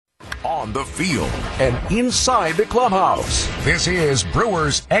on the field, and inside the clubhouse. This is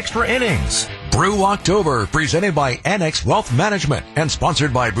Brewers Extra Innings. Brew October, presented by Annex Wealth Management and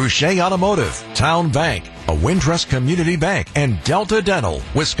sponsored by Boucher Automotive, Town Bank, a Wintrust Community Bank, and Delta Dental,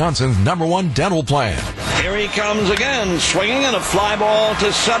 Wisconsin's #1 dental plan. Here he comes again, swinging and a fly ball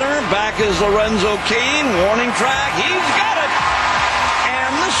to center. Back is Lorenzo Keane, warning track. He's got it,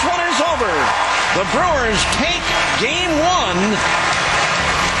 and this one is over. The Brewers take Game 1.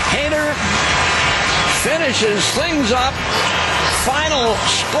 Hader finishes things up. Final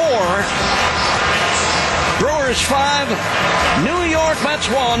score, Brewers 5, New York Mets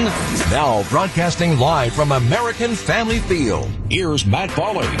 1. Now broadcasting live from American Family Field, here's Matt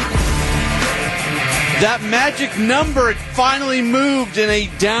Pauley. That magic number finally moved in a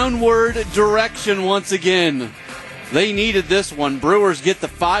downward direction once again. They needed this one. Brewers get the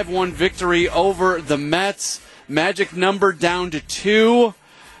 5-1 victory over the Mets. Magic number down to 2.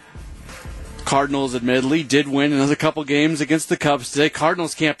 Cardinals admittedly did win another couple games against the Cubs today.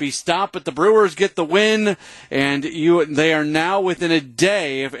 Cardinals can't be stopped, but the Brewers get the win, and they are now within a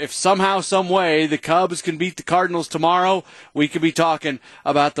day. If somehow, some way, the Cubs can beat the Cardinals tomorrow, we could be talking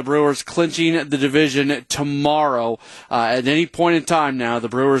about the Brewers clinching the division tomorrow. At any point in time now, the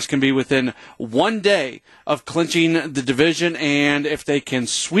Brewers can be within 1 day of clinching the division, and if they can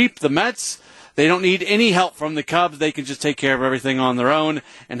sweep the Mets, they don't need any help from the Cubs. They can just take care of everything on their own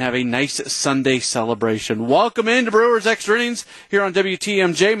and have a nice Sunday celebration. Welcome into Brewers Extra Innings here on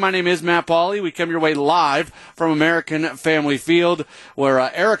WTMJ. My name is Matt Pauley. We come your way live from American Family Field,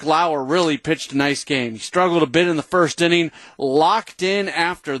 where Eric Lauer really pitched a nice game. He struggled a bit in the first inning, locked in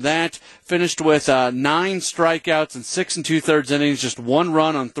after that, finished with 9 strikeouts and 6 2/3 innings, just 1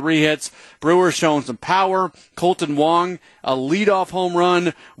 run on 3 hits. Brewers showing some power. Colton Wong, a leadoff home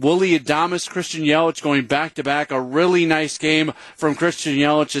run. Willie Adames, Christian Yelich going back-to-back. A really nice game from Christian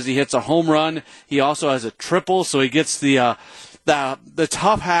Yelich as he hits a home run. He also has a triple, so he gets the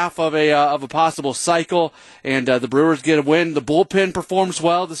tough half of a possible cycle, and the Brewers get a win. The bullpen performs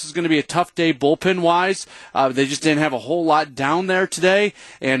well. This is going to be a tough day bullpen-wise. They just didn't have a whole lot down there today,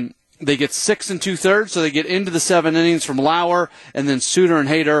 and they get 6 2/3, so they get into the 7 innings from Lauer, and then Suter and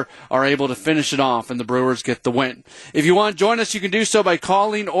Hader are able to finish it off, and the Brewers get the win. If you want to join us, you can do so by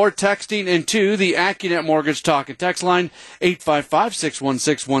calling or texting into the AccuNet Mortgage Talk and Text line,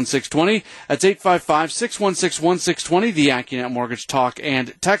 855-616-1620. That's 855-616-1620, the AccuNet Mortgage Talk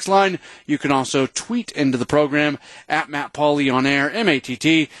and Text line. You can also tweet into the program at Matt Pauley on air,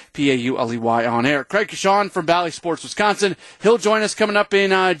 MattPauley on air. Craig Kashan from Bally Sports, Wisconsin. He'll join us coming up in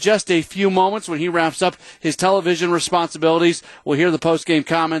just a few moments when he wraps up his television responsibilities. We'll hear the post-game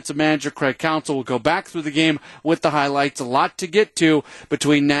comments of manager Craig Counsell. We'll go back through the game with the highlights. A lot to get to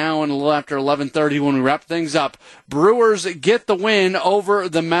between now and a little after 11:30 when we wrap things up. Brewers get the win over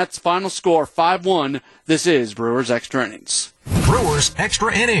the Mets. Final score 5-1. This is Brewers Extra Innings. Brewers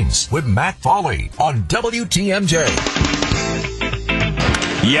Extra Innings with Matt Pauley on WTMJ.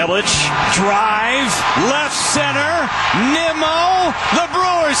 Yelich, drive, left center, Nimmo. The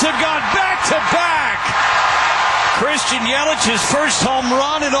Brewers have gone back-to-back. Christian Yelich's first home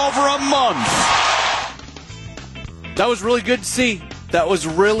run in over a month. That was really good to see.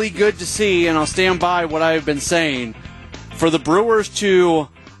 And I'll stand by what I've been saying. For the Brewers to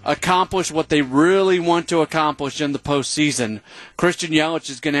accomplish what they really want to accomplish in the postseason, Christian Yelich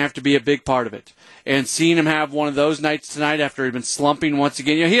is going to have to be a big part of it. And seeing him have one of those nights tonight after he'd been slumping once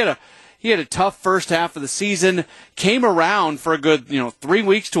again, he had a tough first half of the season, came around for a good 3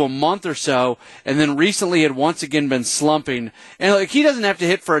 weeks to a month or so, and then recently had once again been slumping. And he doesn't have to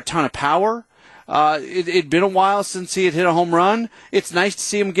hit for a ton of power. It'd been a while since he had hit a home run. It's nice to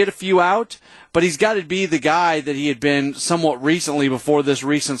see him get a few out, but he's got to be the guy that he had been somewhat recently before this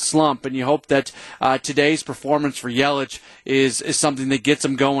recent slump, and you hope that today's performance for Yelich is something that gets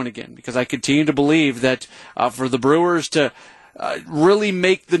him going again, because I continue to believe that for the Brewers to really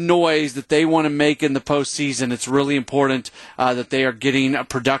make the noise that they want to make in the postseason, it's really important that they are getting a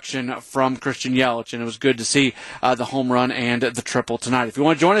production from Christian Yelich, and it was good to see the home run and the triple tonight. If you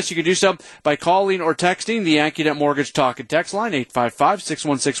want to join us, you can do so by calling or texting the AccuNet Mortgage Talk and Text line,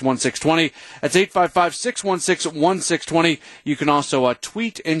 855-616-1620. That's 855-616-1620. You can also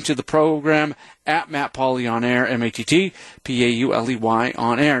tweet into the program at Matt Pauley on air, MattPauley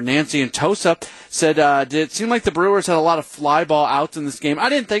on air. Nancy and Tosa said, did it seem like the Brewers had a lot of fly ball outs in this game? I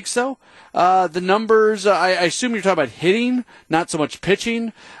didn't think so. The numbers, I assume you're talking about hitting, not so much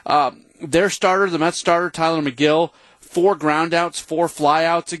pitching. Their starter, the Mets starter, Tyler McGill, 4 groundouts, 4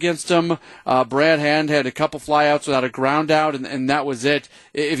 flyouts against him. Brad Hand had a couple flyouts without a groundout, and that was it.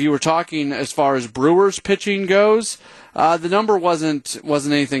 If you were talking as far as Brewers pitching goes, the number wasn't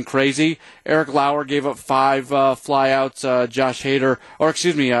anything crazy. Eric Lauer gave up 5 flyouts.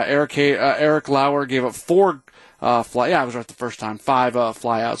 Eric Lauer gave up 4 I was right the first time. 5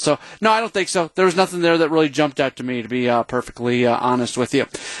 flyouts. So, no, I don't think so. There was nothing there that really jumped out to me, to be perfectly honest with you.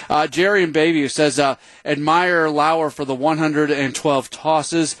 Jerry and Baby says, admire Lauer for the 112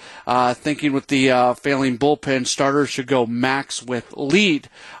 tosses. Thinking with the failing bullpen, starters should go max with lead.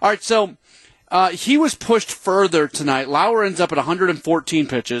 All right, so he was pushed further tonight. Lauer ends up at 114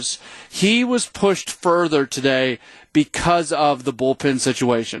 pitches. He was pushed further today because of the bullpen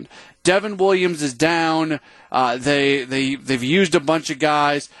situation. Devin Williams is down. They've used a bunch of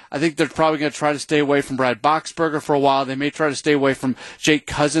guys. I think they're probably going to try to stay away from Brad Boxberger for a while. They may try to stay away from Jake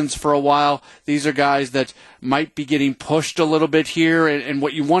Cousins for a while. These are guys that might be getting pushed a little bit here. And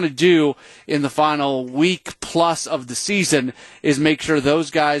what you want to do in the final week plus of the season is make sure those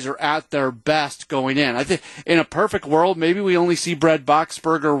guys are at their best going in. I think in a perfect world, maybe we only see Brad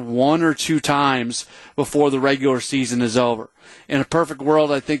Boxberger 1 or 2 times before the regular season is over. In a perfect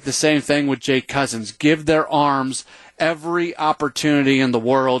world, I think the same thing with Jake Cousins. Give their arms every opportunity in the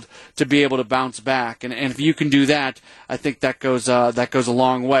world to be able to bounce back, and if you can do that, I think that goes a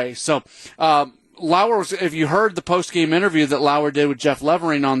long way. So, Lauer was, if you heard the post game interview that Lauer did with Jeff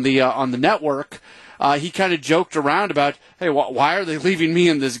Levering on the network, he kind of joked around about, hey, why are they leaving me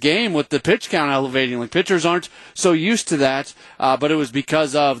in this game with the pitch count elevating? Like, pitchers aren't so used to that, but it was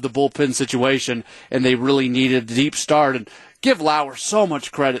because of the bullpen situation, and they really needed a deep start. And give Lauer so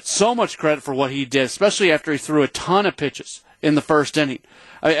much credit for what he did, especially after he threw a ton of pitches in the first inning.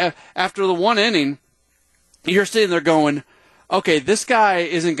 After the 1 inning, you're sitting there going, okay, this guy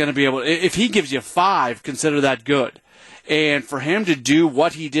isn't going to be able to, if he gives you 5, consider that good. And for him to do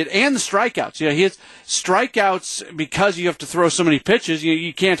what he did, and the strikeouts, he has strikeouts because you have to throw so many pitches.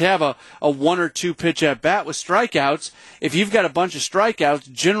 You can't have a 1 or 2 pitch at bat with strikeouts. If you've got a bunch of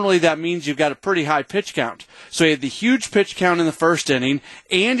strikeouts, generally that means you've got a pretty high pitch count. So he had the huge pitch count in the first inning,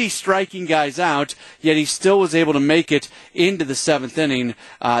 and he's striking guys out, yet he still was able to make it into the 7th inning.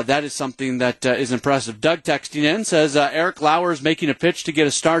 That is something that is impressive. Doug texting in says, Eric Lauer is making a pitch to get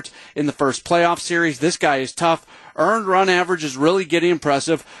a start in the first playoff series. This guy is tough. Earned run average is really getting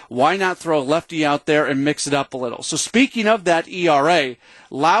impressive. Why not throw a lefty out there and mix it up a little? So speaking of that ERA,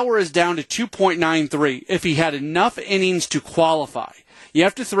 Lauer is down to 2.93 if he had enough innings to qualify. You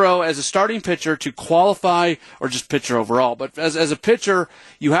have to throw as a starting pitcher to qualify, or just pitcher overall, but as a pitcher,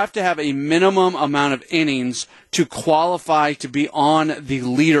 you have to have a minimum amount of innings to qualify to be on the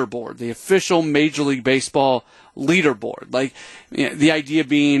leaderboard, the official Major League Baseball leaderboard. Like, the idea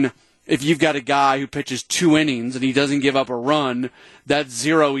being, if you've got a guy who pitches 2 innings and he doesn't give up a run, that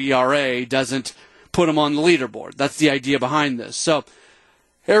 0 ERA doesn't put him on the leaderboard. That's the idea behind this. So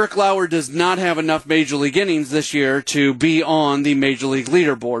Eric Lauer does not have enough Major League innings this year to be on the Major League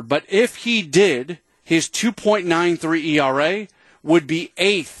leaderboard. But if he did, his 2.93 ERA would be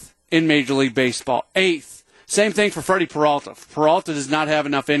 8th in Major League Baseball. 8th. Same thing for Freddie Peralta. Peralta does not have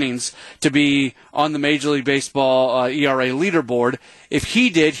enough innings to be on the Major League Baseball ERA leaderboard. If he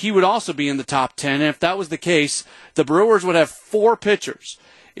did, he would also be in the top 10. And if that was the case, the Brewers would have 4 pitchers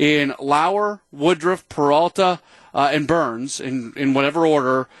in Lauer, Woodruff, Peralta, and Burns, in whatever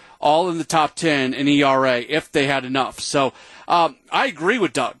order, all in the top 10 in ERA if they had enough. So I agree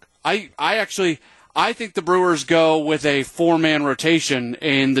with Doug. I think the Brewers go with a 4-man rotation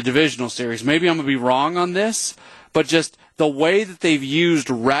in the divisional series. Maybe I'm going to be wrong on this, but just the way that they've used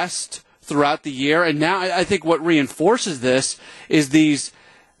rest throughout the year, and now I think what reinforces this is these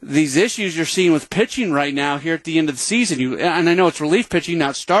issues you're seeing with pitching right now here at the end of the season. And I know it's relief pitching,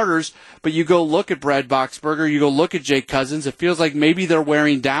 not starters, but you go look at Brad Boxberger, you go look at Jake Cousins, it feels like maybe they're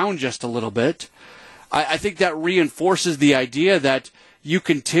wearing down just a little bit. I think that reinforces the idea that you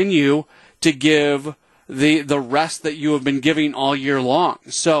continue to give the rest that you have been giving all year long.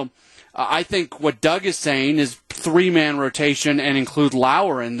 So I think what Doug is saying is 3-man rotation and include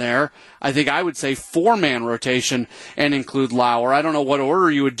Lauer in there. I think I would say 4-man rotation and include Lauer. I don't know what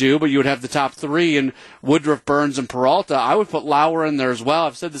order you would do, but you would have the top 3 in Woodruff, Burns, and Peralta. I would put Lauer in there as well.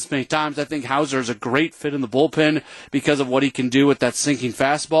 I've said this many times. I think Hauser is a great fit in the bullpen because of what he can do with that sinking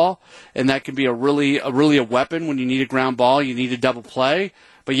fastball, and that can be a really a weapon when you need a ground ball, you need a double play.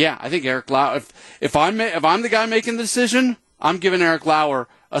 But yeah, I think Eric Lauer. If I'm the guy making the decision, I'm giving Eric Lauer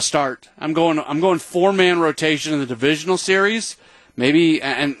a start. I'm going 4-man rotation in the divisional series, maybe,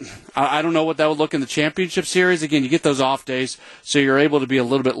 and I don't know what that would look in the championship series. Again, you get those off days, so you're able to be a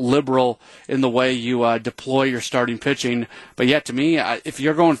little bit liberal in the way you deploy your starting pitching. But yet, to me, if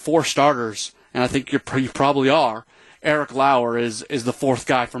you're going 4 starters, and I think you probably are, Eric Lauer is the 4th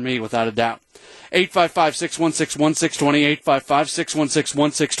guy for me, without a doubt. 855-616-1620,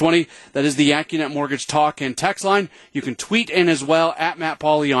 855-616-1620. That is the AccuNet Mortgage Talk and Text line. You can tweet in as well, at Matt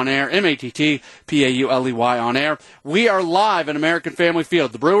Pauley on air, MattPauley on air. We are live at American Family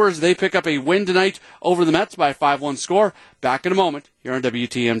Field. The Brewers, they pick up a win tonight over the Mets by a 5-1 score. Back in a moment here on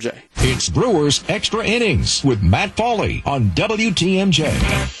WTMJ. It's Brewers Extra Innings with Matt Pauley on WTMJ.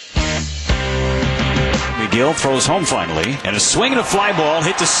 McGill throws home finally, and a swing and a fly ball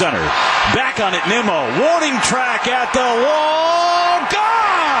hit to center. Back on it, Nimmo. Warning track at the wall.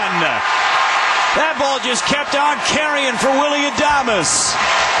 Gone! That ball just kept on carrying for Willie Adames.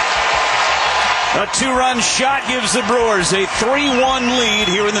 A 2-run shot gives the Brewers a 3-1 lead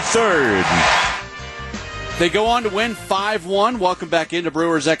here in the 3rd. They go on to win 5-1. Welcome back into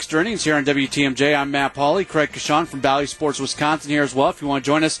Brewers Extra Innings here on WTMJ. I'm Matt Pauley. Craig Kashan from Valley Sports Wisconsin here as well. If you want to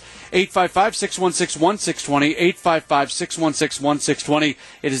join us, 855-616-1620, 855-616-1620.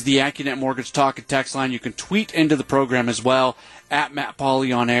 It is the AccuNet Mortgage Talk and Text line. You can tweet into the program as well, at Matt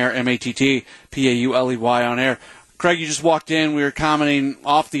Pauley on air, MattPauley on air. Craig, you just walked in. We were commenting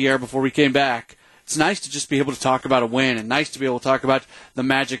off the air before we came back. It's nice to just be able to talk about a win, and nice to be able to talk about the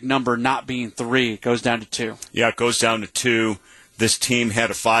magic number not being 3. It goes down to 2. Yeah, it goes down to 2. This team had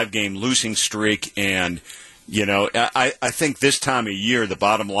a 5-game losing streak, and, you know, I think this time of year, the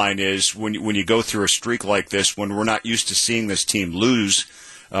bottom line is when you go through a streak like this, when we're not used to seeing this team lose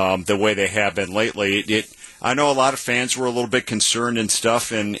the way they have been lately, I know a lot of fans were a little bit concerned and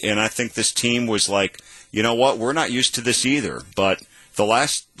stuff, and I think this team was like, you know what, we're not used to this either, but the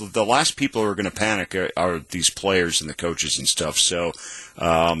last people who are going to panic are these players and the coaches and stuff. So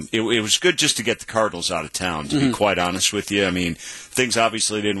it was good just to get the Cardinals out of town, to be quite honest with you. I mean, things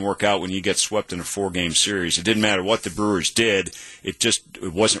obviously didn't work out when you get swept in a 4-game series. It didn't matter what the Brewers did. It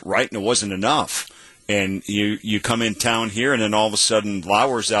wasn't right and it wasn't enough. And you come in town here, and then all of a sudden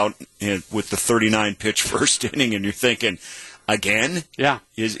Lauer's out with the 39-pitch first inning, and you're thinking, again? Yeah.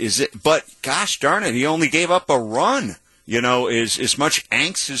 Is it? But gosh darn it, he only gave up a run. You know, as much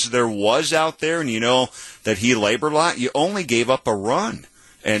angst as there was out there, and you know that he labored a lot, you only gave up a run.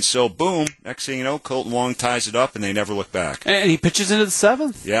 And so, boom, next thing you know, Colton Wong ties it up, and they never look back. And he pitches into the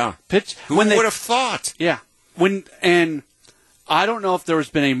 7th. Yeah. Who would have thought? Yeah. And I don't know if there has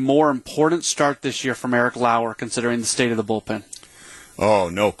been a more important start this year from Eric Lauer, considering the state of the bullpen. Oh,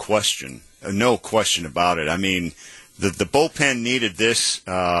 no question. No question about it. I mean, the bullpen needed this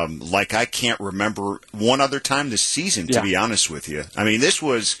like I can't remember one other time this season, to be honest with you. I mean, this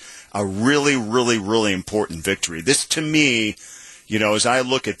was a really, really, really important victory. This, to me, you know, as I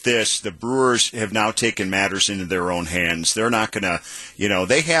look at this, the Brewers have now taken matters into their own hands. They're not going to, you know,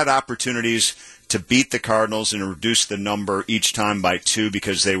 they had opportunities to beat the Cardinals and reduce the number each time by 2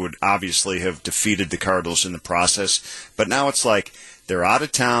 because they would obviously have defeated the Cardinals in the process. But now it's like, they're out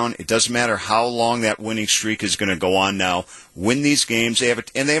of town. It doesn't matter how long that winning streak is going to go on now. Win these games. They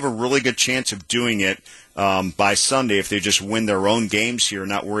have a really good chance of doing it by Sunday if they just win their own games here and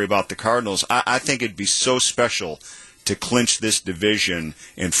not worry about the Cardinals. I think it'd be so special to clinch this division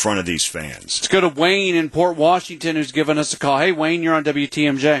in front of these fans. Let's go to Wayne in Port Washington, who's given us a call. Hey, Wayne, you're on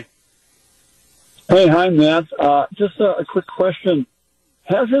WTMJ. Hey, hi, Matt. Just a quick question.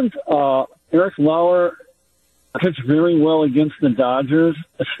 Hasn't Eric Lauer pitched very well against the Dodgers,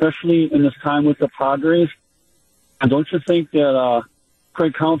 especially in this time with the Padres? And don't you think that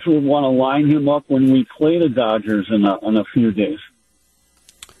Craig Counsell would want to line him up when we play the Dodgers in a few days?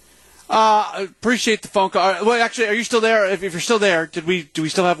 Appreciate the phone call. Well, actually, are you still there? If you're still there, do we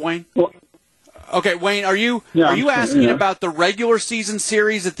still have Wayne? Well, okay, Wayne, are you asking about the regular season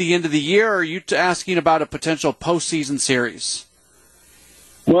series at the end of the year, or are you asking about a potential postseason series?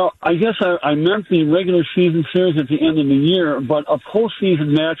 Well, I guess I meant the regular season series at the end of the year, but a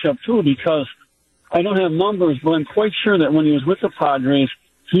postseason matchup too, because I don't have numbers, but I'm quite sure that when he was with the Padres,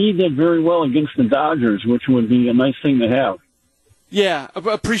 he did very well against the Dodgers, which would be a nice thing to have. Yeah,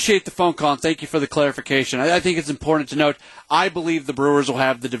 appreciate the phone call, and thank you for the clarification. I think it's important to note, I believe the Brewers will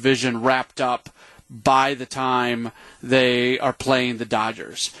have the division wrapped up by the time they are playing the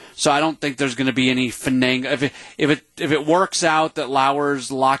Dodgers. So I don't think there's going to be any finagling. If it works out that Lauer's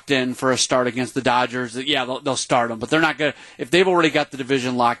locked in for a start against the Dodgers, they'll start him. But they're not going to, if they've already got the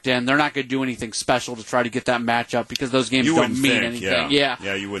division locked in, they're not going to do anything special to try to get that matchup because those games don't mean anything.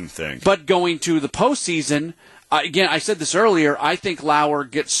 Yeah, you wouldn't think. But going to the postseason, Again, I said this earlier. I think Lauer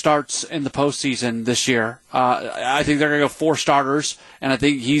gets starts in the postseason this year. I think they're going to go 4 starters, and I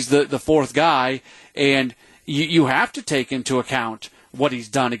think he's the 4th guy. And you have to take into account what he's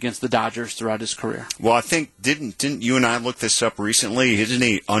done against the Dodgers throughout his career. Well, I think didn't you and I look this up recently? Isn't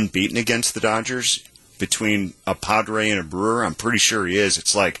he unbeaten against the Dodgers between a Padre and a Brewer? I'm pretty sure he is.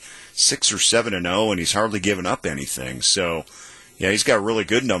 It's like 6 or 7-0, and he's hardly given up anything. So, yeah, he's got really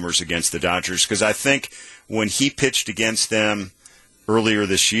good numbers against the Dodgers because I think when he pitched against them earlier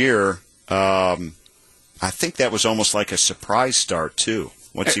this year, I think that was almost like a surprise start, too.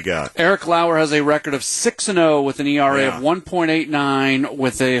 What's he got? Eric Lauer has a record of 6-0 with an ERA of 1.89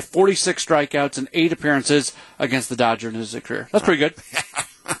 with 46 strikeouts and 8 appearances against the Dodgers in his career. That's pretty good.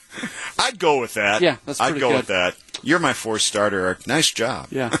 I'd go with that. Yeah, that's pretty good. I'd go with that. You're my 4th starter, Eric. Nice job.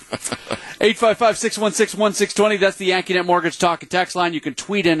 Yeah. 855-616-1620. That's the AccuNet Mortgage Talk and Text line. You can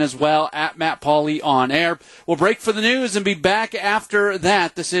tweet in as well, at Matt Pauley on air. We'll break for the news and be back after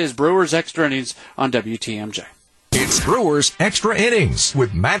that. This is Brewers Extra Innings on WTMJ. It's Brewers Extra Innings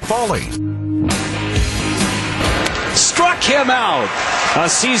with Matt Pauley. Struck him out. A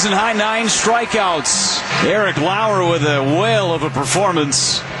season-high 9 strikeouts. Eric Lauer with a whale of a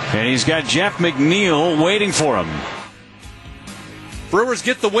performance. And he's got Jeff McNeil waiting for him. Brewers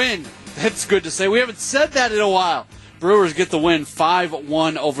get the win. That's good to say. We haven't said that in a while. Brewers get the win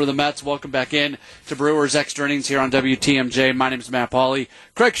 5-1 over the Mets. Welcome back in to Brewers Extra Innings here on WTMJ. My name is Matt Pauley.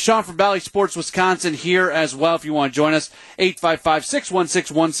 Craig Sean from Valley Sports Wisconsin here as well. If you want to join us,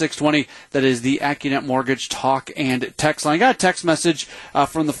 855-616-1620. That is the AccuNet Mortgage Talk and Text line. I got a text message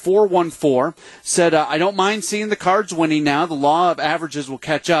from the 414. Said, I don't mind seeing the Cards winning now. The law of averages will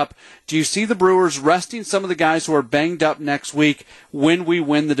catch up. Do you see the Brewers resting some of the guys who are banged up next week when we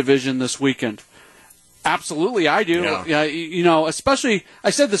win the division this weekend? Absolutely, I do. Yeah. You know, especially, I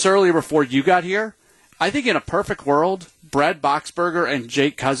said this earlier before you got here. I think in a perfect world, Brad Boxberger and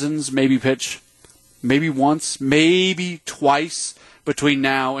Jake Cousins maybe pitch maybe once, maybe twice between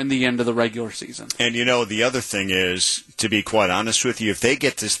now and the end of the regular season. And, you know, the other thing is, to be quite honest with you, if they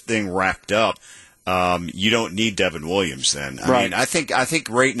get this thing wrapped up, you don't need Devin Williams then. I mean, I think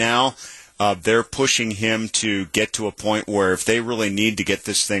right now they're pushing him to get to a point where if they really need to get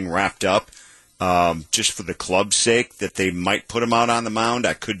this thing wrapped up, just for the club's sake, that they might put him out on the mound.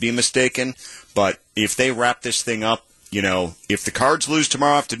 I could be mistaken. But if they wrap this thing up, you know, if the Cards lose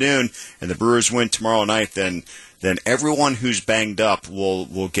tomorrow afternoon and the Brewers win tomorrow night, then everyone who's banged up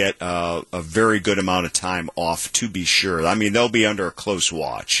will get a very good amount of time off, to be sure. I mean, they'll be under a close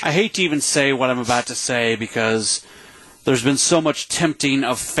watch. I hate to even say what I'm about to say because there's been so much tempting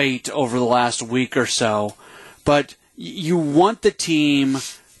of fate over the last week or so. But you want the team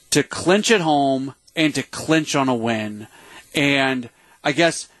to clinch at home and to clinch on a win. And I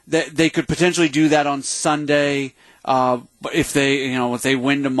guess that they could potentially do that on Sunday if they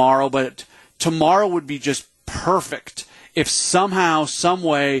win tomorrow. But tomorrow would be just perfect if somehow, some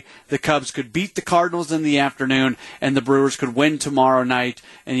way, the Cubs could beat the Cardinals in the afternoon and the Brewers could win tomorrow night,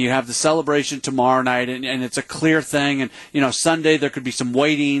 and you have the celebration tomorrow night, and it's a clear thing. And, you know, Sunday there could be some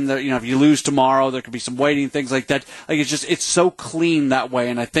waiting. You know, if you lose tomorrow, there could be some waiting, things like that. Like, it's so clean that way,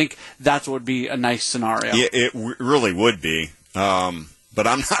 and I think that's what would be a nice scenario. Yeah, it really would be. But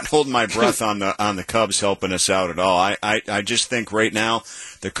I'm not holding my breath on the Cubs helping us out at all. I just think right now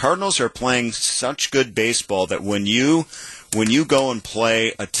the Cardinals are playing such good baseball that when you go and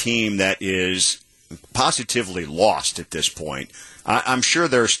play a team that is positively lost at this point, I'm sure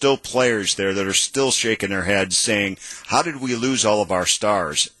there are still players there that are still shaking their heads saying, how did we lose all of our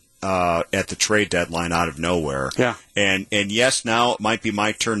stars at the trade deadline out of nowhere? Yeah. And yes, now it might be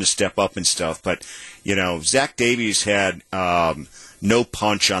my turn to step up and stuff, but, you know, Zach Davies had no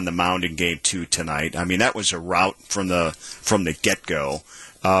punch on the mound in Game 2 tonight. I mean, that was a rout from the get-go.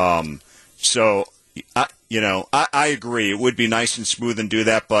 So, I agree. It would be nice and smooth and do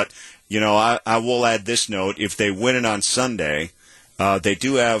that, but, you know, I will add this note. If they win it on Sunday, they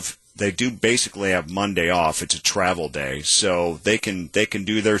do basically have Monday off. It's a travel day, so they can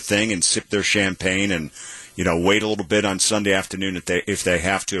do their thing and sip their champagne and, you know, wait a little bit on Sunday afternoon if they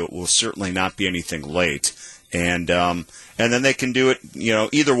have to. It will certainly not be anything late. And then they can do it, you know,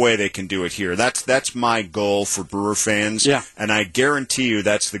 either way they can do it here. That's my goal for Brewer fans. Yeah. And I guarantee you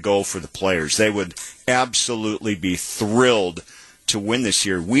that's the goal for the players. They would absolutely be thrilled to win this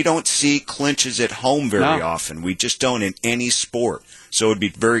year. We don't see clinches at home very often. We just don't in any sport. So it would be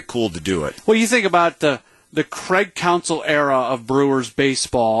very cool to do it. Well, you think about the Craig Counsell era of Brewers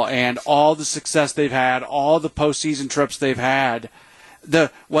baseball and all the success they've had, all the postseason trips they've had,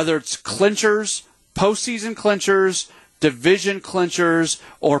 whether it's clinchers, postseason clinchers, division clinchers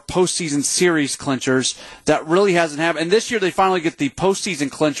or postseason series clinchers. That really hasn't happened. And this year they finally get the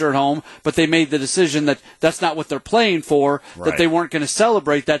postseason clincher at home, but they made the decision that that's not what they're playing for, that they weren't going to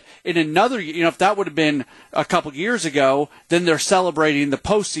celebrate that. In another, if that would have been a couple years ago, then they're celebrating the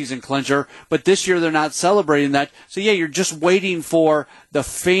postseason clincher, but this year they're not celebrating that. So yeah, you're just waiting for the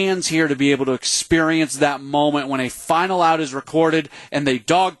fans here to be able to experience that moment when a final out is recorded and they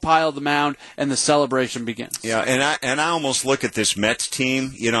dogpile the mound and the celebration begins. Yeah, and I almost look at this Mets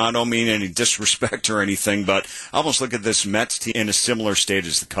team, I don't mean any disrespect or anything, but I almost look at this Mets team in a similar state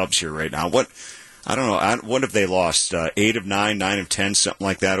as the Cubs here right now. I don't know. What have they lost? 8 of 9, 9 of 10, something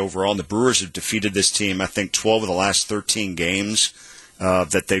like that overall. And the Brewers have defeated this team, I think, 12 of the last 13 games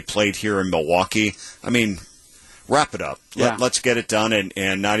that they played here in Milwaukee. I mean, wrap it up. Yeah. Let's get it done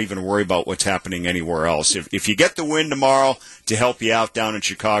and not even worry about what's happening anywhere else. If you get the win tomorrow to help you out down in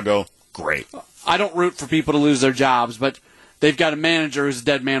Chicago, great. I don't root for people to lose their jobs, but they've got a manager who's a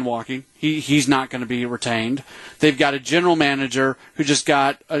dead man walking. He's not going to be retained. They've got a general manager who just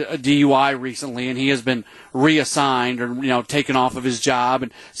got a DUI recently, and he has been reassigned or taken off of his job.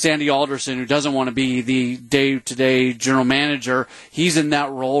 And Sandy Alderson, who doesn't want to be the day-to-day general manager, he's in that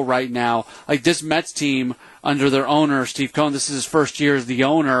role right now. Like this Mets team under their owner, Steve Cohen, this is his first year as the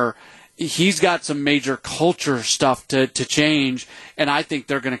owner. He's got some major culture stuff to change, and I think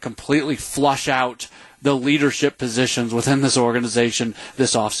they're going to completely flush out the leadership positions within this organization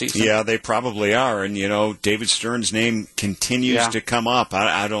this offseason. Yeah, they probably are. And, David Stern's name continues to come up.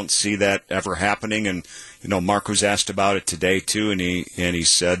 I don't see that ever happening. And, Mark was asked about it today, too, and he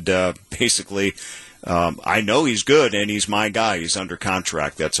said basically, I know he's good, and he's my guy. He's under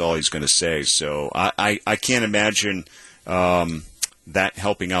contract. That's all he's going to say. So I can't imagine that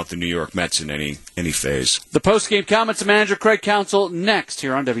helping out the New York Mets in any phase. The post-game comments of manager Craig Counsell next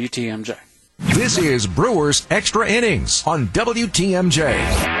here on WTMJ. This is Brewers Extra Innings on WTMJ.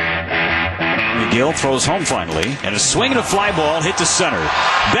 McGill throws home finally, and a swing and a fly ball hit to center.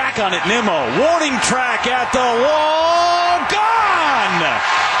 Back on it, Nimmo. Warning track at the wall. Gone!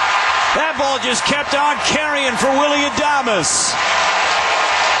 That ball just kept on carrying for Willie Adames.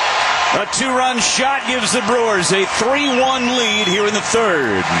 A 2-run shot gives the Brewers a 3-1 lead here in the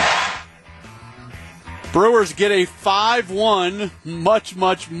third. Brewers get a 5-1,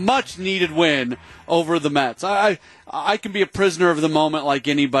 much needed win over the Mets. I can be a prisoner of the moment like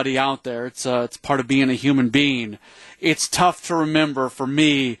anybody out there. It's part of being a human being. It's tough to remember for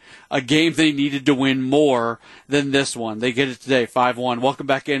me a game they needed to win more than this one. They get it today, 5-1. Welcome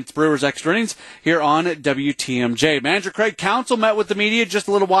back in. It's Brewers Extra Innings here on WTMJ. Manager Craig Counsell met with the media just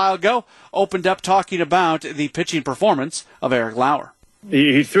a little while ago, opened up talking about the pitching performance of Eric Lauer.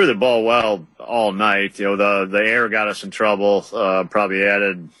 He threw the ball well all night. The air got us in trouble. Probably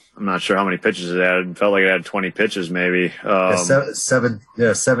added, I'm not sure how many pitches it added. Felt like it had 20 pitches maybe. 17.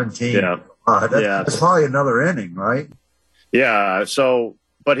 Yeah. That's probably another inning, right? Yeah. So,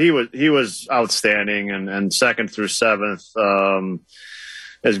 but he was outstanding and second through seventh,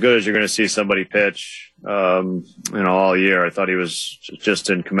 as good as you're going to see somebody pitch, all year. I thought he was just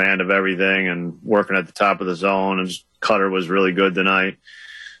in command of everything and working at the top of the zone, and his cutter was really good tonight.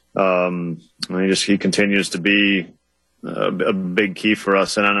 He continues to be a big key for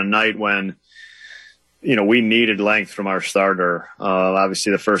us. And on a night when, we needed length from our starter,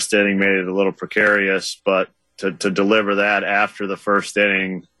 obviously the first inning made it a little precarious, but to deliver that after the first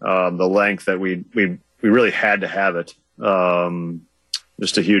inning, the length that we really had to have it,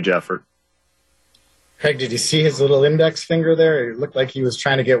 just a huge effort. Craig, did you see his little index finger there? It looked like he was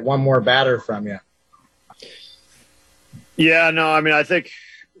trying to get one more batter from you. Yeah, no, I think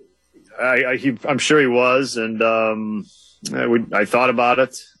I'm sure he was, and I thought about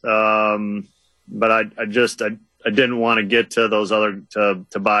it, but I didn't want to get to those other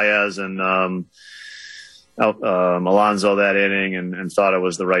to Baez and Alonso that inning, and thought it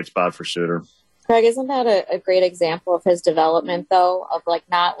was the right spot for Suter. Craig, isn't that a great example of his development, though, of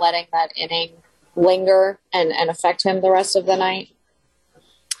not letting that inning linger and affect him the rest of the night?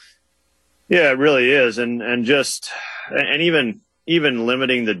 Yeah, it really is, and even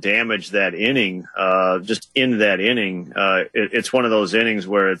limiting the damage that inning, just in that inning, it's one of those innings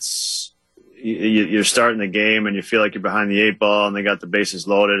where you're starting the game and you feel like you're behind the 8 ball and they got the bases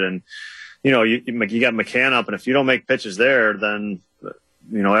loaded, and you got McCann up, and if you don't make pitches there, then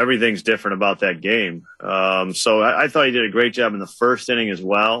everything's different about that game. So I thought he did a great job in the first inning as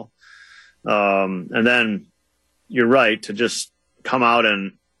well, and then you're right to just come out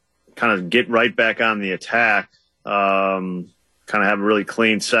and kind of get right back on the attack, kind of have a really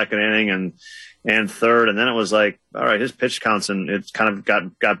clean second inning and third. And then it was like, all right, his pitch counts, and it's kind of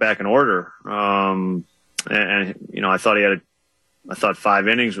got back in order. and I thought 5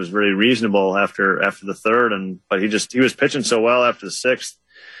 innings was really reasonable after the third, but he was pitching so well after the 6th,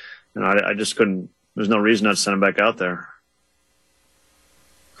 and I just couldn't. There's no reason not to send him back out there.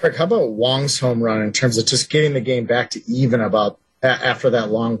 Craig, how about Wong's home run in terms of just getting the game back to even about after that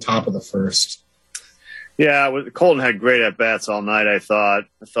long top of the first? Yeah, Colton had great at bats all night. I thought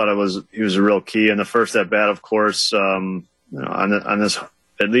he was a real key in the first at bat. Of course, on this,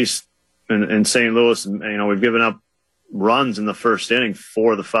 at least in St. Louis, we've given up runs in the first inning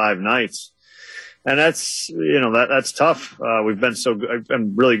 4 of the 5 nights, and that's that's tough. We've been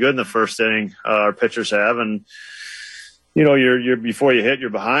really good in the first inning. Our pitchers have, and you're before you hit, you're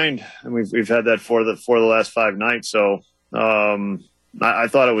behind, and we've had that for the last 5 nights. So I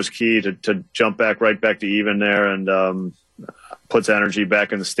thought it was key to jump right back to even there, and puts energy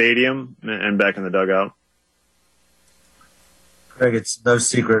back in the stadium and back in the dugout. Craig, it's no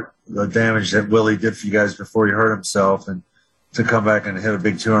secret the damage that Willie did for you guys before he hurt himself, and to come back and hit a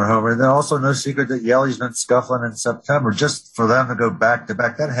big 2-run homer. And then also no secret that Yelly's been scuffling in September. Just for them to go back to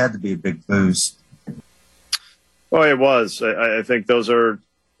back, that had to be a big boost. Oh, it was. I think those are,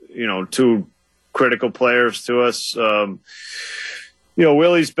 2 critical players to us.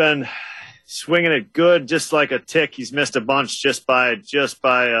 Willie's been swinging it good, just like a tick. He's missed a bunch just by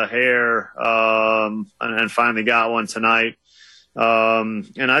a hair, and finally got one tonight.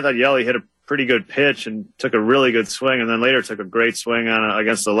 And I thought Yelly hit a pretty good pitch and took a really good swing, and then later took a great swing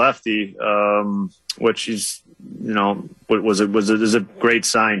against the lefty, which is a great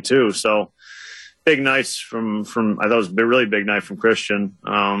sign too. So big nights from I thought it was a really big night from Christian.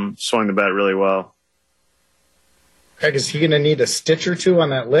 Swung the bat really well. Craig, is he going to need a stitch or 2 on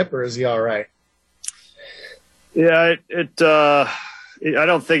that lip, or is he all right? Yeah, I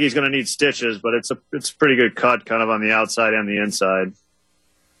don't think he's going to need stitches, but it's a pretty good cut, kind of on the outside and the inside.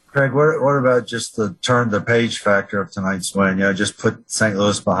 Craig, what about just the turn the page factor of tonight's win? Just put St.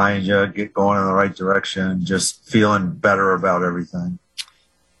 Louis behind you, get going in the right direction, just feeling better about everything.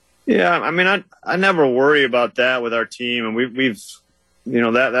 Yeah, I mean, I never worry about that with our team, and we've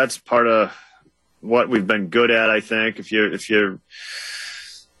that's part of what we've been good at. I think if you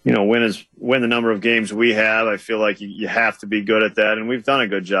win the number of games we have, I feel like you have to be good at that, and we've done a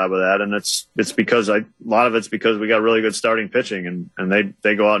good job of that. And it's because a lot of it's because we got really good starting pitching, and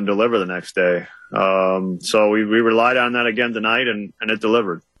they go out and deliver the next day. So we relied on that again tonight, and it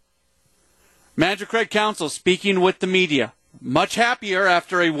delivered. Manager Craig Counsell speaking with the media, much happier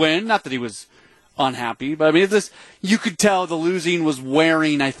after a win. Not that he was unhappy, but I mean, you could tell the losing was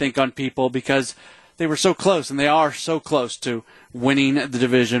wearing, I think, on people because they were so close, and they are so close to winning the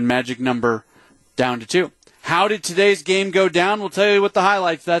division. Magic number down to 2. How did today's game go down? We'll tell you with the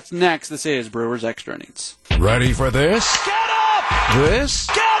highlights. That's next. This is Brewers Extra Innings. Ready for this? Get up! This?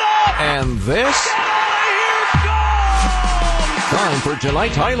 Get up! And this? Get out of here! Go! Time for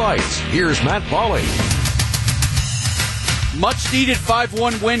tonight's highlights. Here's Matt Pauley. Much-needed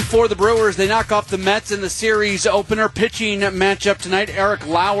 5-1 win for the Brewers. They knock off the Mets in the series opener. Pitching matchup tonight, Eric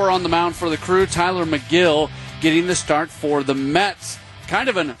Lauer on the mound for the Crew. Tyler McGill getting the start for the Mets. Kind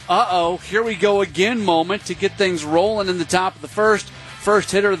of an here we go again moment to get things rolling in the top of the first.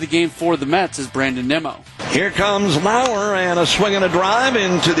 First hitter of the game for the Mets is Brandon Nimmo. Here comes Lauer, and a swing and a drive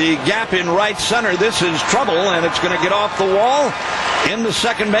into the gap in right center. This is trouble, and it's going to get off the wall into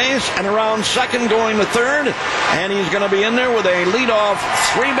second base and around second going to third, and he's going to be in there with a leadoff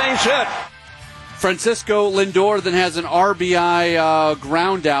 3-base hit. Francisco Lindor then has an RBI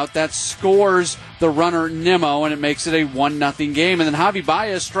ground out that scores the runner Nimmo, and it makes it a 1-0 game. And then Javi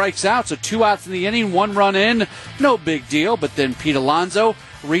Baez strikes out, so 2 outs in the inning, 1 run in, no big deal. But then Pete Alonso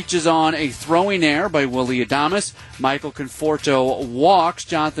reaches on a throwing error by Willie Adames. Michael Conforto walks.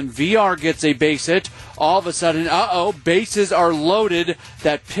 Jonathan Villar gets a base hit. All of a sudden, bases are loaded.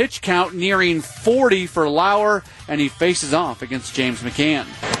 That pitch count nearing 40 for Lauer, and he faces off against James McCann.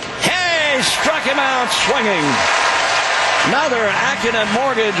 Hey, struck him out swinging. Another Accident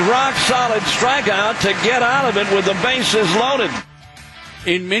Mortgage rock-solid strikeout to get out of it with the bases loaded.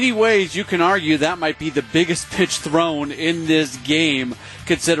 In many ways, you can argue that might be the biggest pitch thrown in this game,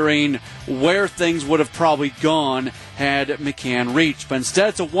 considering where things would have probably gone had McCann reached. But instead,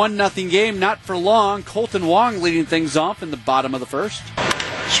 it's a 1-0 game, not for long. Colton Wong leading things off in the bottom of the first.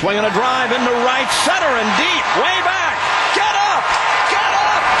 Swinging a drive into right center and deep, way back. Get up! Get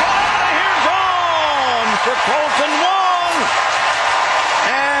up! Get out of here! Gone for Colton Wong!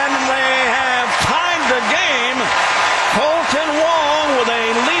 And they have tied the game. Colton Wong with a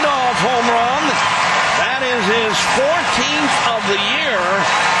leadoff home run. That is his 14th of the year.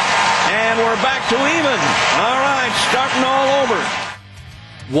 And we're back to even. All right, starting all over.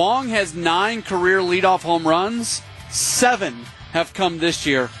 Wong has 9 career leadoff home runs. 7 have come this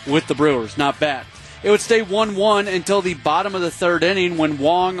year with the Brewers. Not bad. It would stay 1-1 until the bottom of the 3rd inning when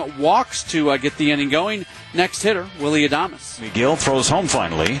Wong walks to get the inning going. Next hitter, Willie Adames. McGill throws home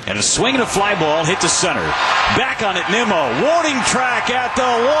finally, and a swing and a fly ball hit to center. Back on it, Nimmo. Warning track at the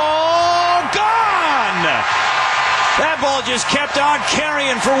wall. Gone! That ball just kept on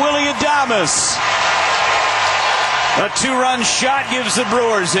carrying for Willie Adames. A 2-run shot gives the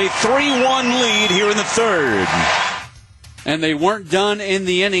Brewers a 3-1 lead here in the 3rd. And they weren't done in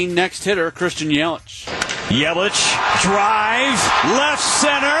the inning. Next hitter, Christian Yelich. Yelich, drive, left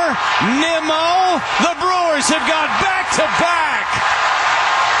center, Nimmo. The Brewers have gone back-to-back.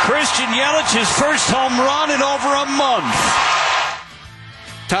 Christian Yelich, his first home run in over a month.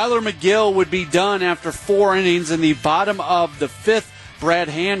 Tyler McGill would be done after 4 innings. In the bottom of the 5th, Brad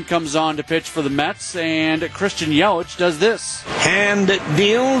Hand comes on to pitch for the Mets, and Christian Yelich does this. Hand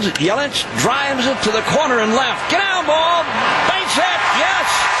deals. Yelich drives it to the corner and left. Get out, ball. Base hit. Yes.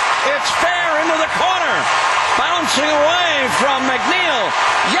 It's fair into the corner. Bouncing away from McNeil.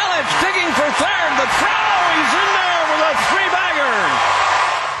 Yelich digging for third. The throw. He's in there with a 3-bagger.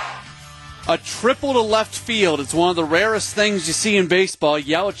 A triple to left field. It's one of the rarest things you see in baseball.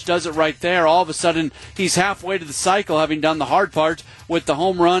 Yelich does it right there. All of a sudden, he's halfway to the cycle, having done the hard part with the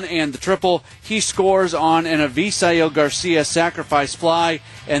home run and the triple. He scores on an Avisail Garcia sacrifice fly,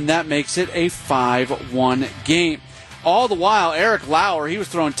 and that makes it a 5-1 game. All the while, Eric Lauer, he was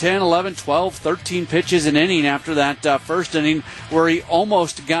throwing 10, 11, 12, 13 pitches an inning after that first inning where he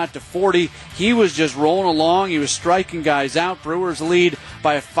almost got to 40. He was just rolling along. He was striking guys out. Brewers lead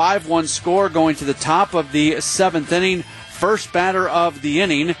by a 5-1 score going to the top of the 7th inning. First batter of the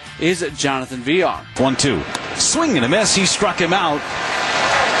inning is Jonathan Villar. 1-2. Swing and a miss. He struck him out.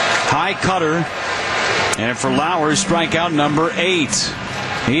 High cutter. And for Lauer, strikeout number 8.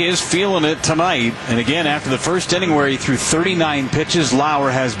 He is feeling it tonight. And again, after the first inning where he threw 39 pitches, Lauer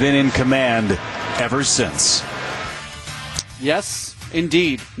has been in command ever since. Yes,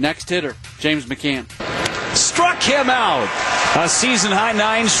 indeed. Next hitter, James McCann. Struck him out. A season-high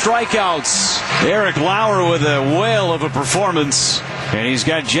 9 strikeouts. Eric Lauer with a whale of a performance. And he's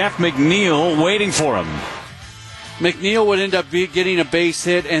got Jeff McNeil waiting for him. McNeil would end up getting a base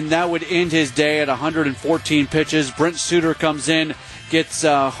hit, and that would end his day at 114 pitches. Brent Suter comes in, gets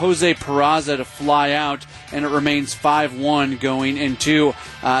Jose Peraza to fly out, and it remains 5-1 going into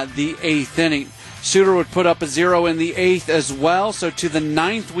the 8th inning. Suter would put up a 0 in the 8th as well, so to the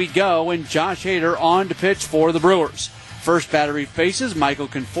 9th we go, and Josh Hader on to pitch for the Brewers. First batter he faces, Michael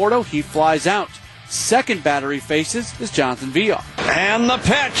Conforto. He flies out. Second batter he faces is Jonathan Villar. And the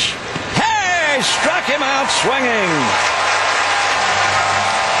pitch. Hey! Struck him out swinging.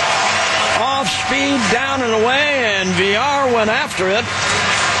 Off speed, down and away, and Villar went after it.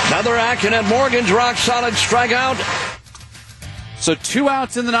 Another Accunet Mortgage rock-solid strikeout. So 2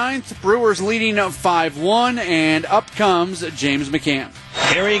 outs in the 9th. Brewers leading 5-1, and up comes James McCann.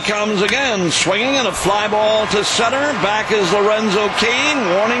 Here he comes again, swinging and a fly ball to center. Back is Lorenzo Cain.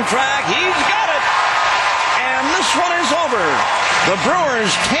 Warning track. He's got it. And this one is over. The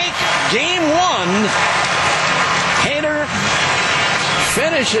Brewers take game 1. Hader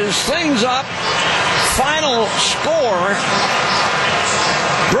finishes things up. Final score.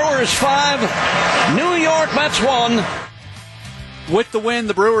 Brewers 5, New York Mets 1. With the win,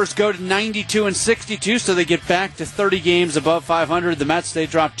 the Brewers go to 92-62, so they get back to 30 games above 500. The Mets, they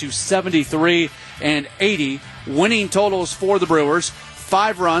drop to 73-80. Winning totals for the Brewers: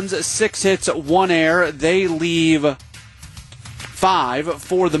 5 runs, 6 hits, 1 error. They leave 5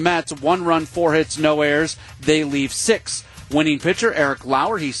 for the Mets. 1 run, 4 hits, no errors. They leave 6. Winning pitcher Eric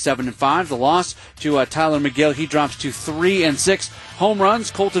Lauer, he's 7-5. The loss to Tyler McGill, he drops to 3-6. Home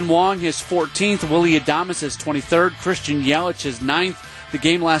runs, Colton Wong, his 14th. Willie Adames, his 23rd. Christian Yelich, his 9th. The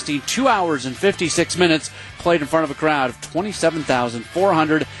game lasting 2 hours and 56 minutes, played in front of a crowd of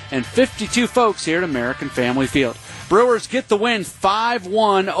 27,452 folks here at American Family Field. Brewers get the win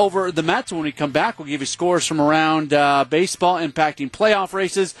 5-1 over the Mets. When we come back, we'll give you scores from around baseball impacting playoff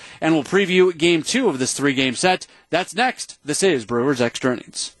races, and we'll preview Game 2 of this 3-game set. That's next. This is Brewers Extra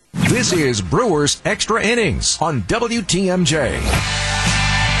Innings. This is Brewers Extra Innings on WTMJ.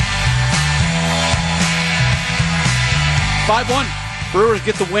 5-1. Brewers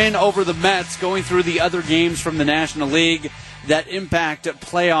get the win over the Mets, going through the other games from the National League that impact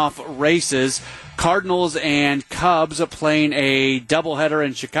playoff races. Cardinals and Cubs playing a doubleheader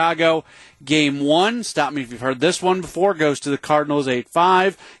in Chicago. Game 1, stop me if you've heard this one before, goes to the Cardinals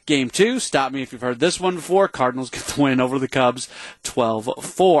 8-5. Game 2, stop me if you've heard this one before, Cardinals get the win over the Cubs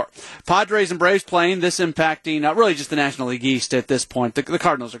 12-4. Padres and Braves playing, this impacting really just the National League East at this point. The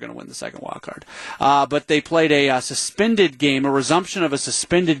Cardinals are going to win the second wild card. But they played a suspended game, a resumption of a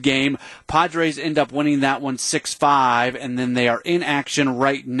suspended game. Padres end up winning that one 6-5, and then they are in action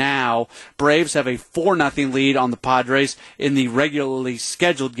right now. Braves have a 4-0 lead on the Padres in the regularly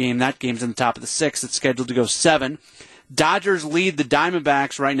scheduled game. That game's in the top of the 6th. It's scheduled to go 7. Dodgers lead the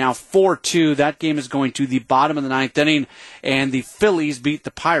Diamondbacks right now 4-2. That game is going to the bottom of the 9th inning, and the Phillies beat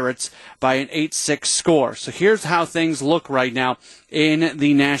the Pirates by an 8-6 score. So here's how things look right now in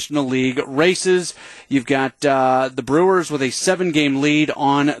the National League races. You've got the Brewers with a 7-game lead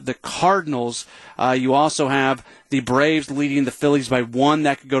on the Cardinals. You also have the Braves leading the Phillies by 1.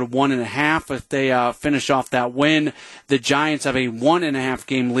 That could go to 1.5 if they finish off that win. The Giants have a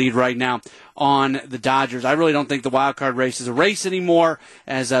 1.5-game lead right now on the Dodgers. I really don't think the wild card race is a race anymore,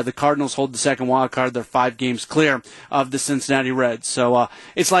 as the Cardinals hold the second wild card. They're 5 games clear of the Cincinnati Reds. So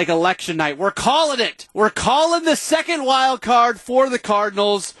it's like election night. We're calling it. We're calling the second wild card for the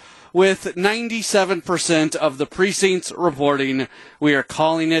Cardinals. With 97% of the precincts reporting, we are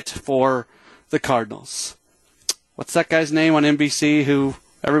calling it for the Cardinals. What's that guy's name on NBC who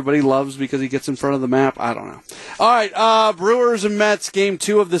everybody loves because he gets in front of the map? I don't know. All right, Brewers and Mets, Game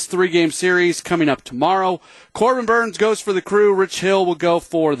 2 of this 3-game series coming up tomorrow. Corbin Burns goes for the Crew. Rich Hill will go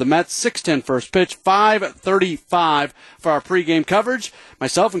for the Mets. 6:10 first pitch, 5:35 for our pregame coverage.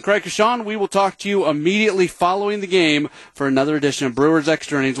 Myself and Craig Kashan, we will talk to you immediately following the game for another edition of Brewers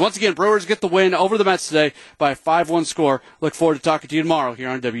Extra Innings. Once again, Brewers get the win over the Mets today by a 5-1 score. Look forward to talking to you tomorrow here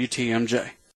on WTMJ.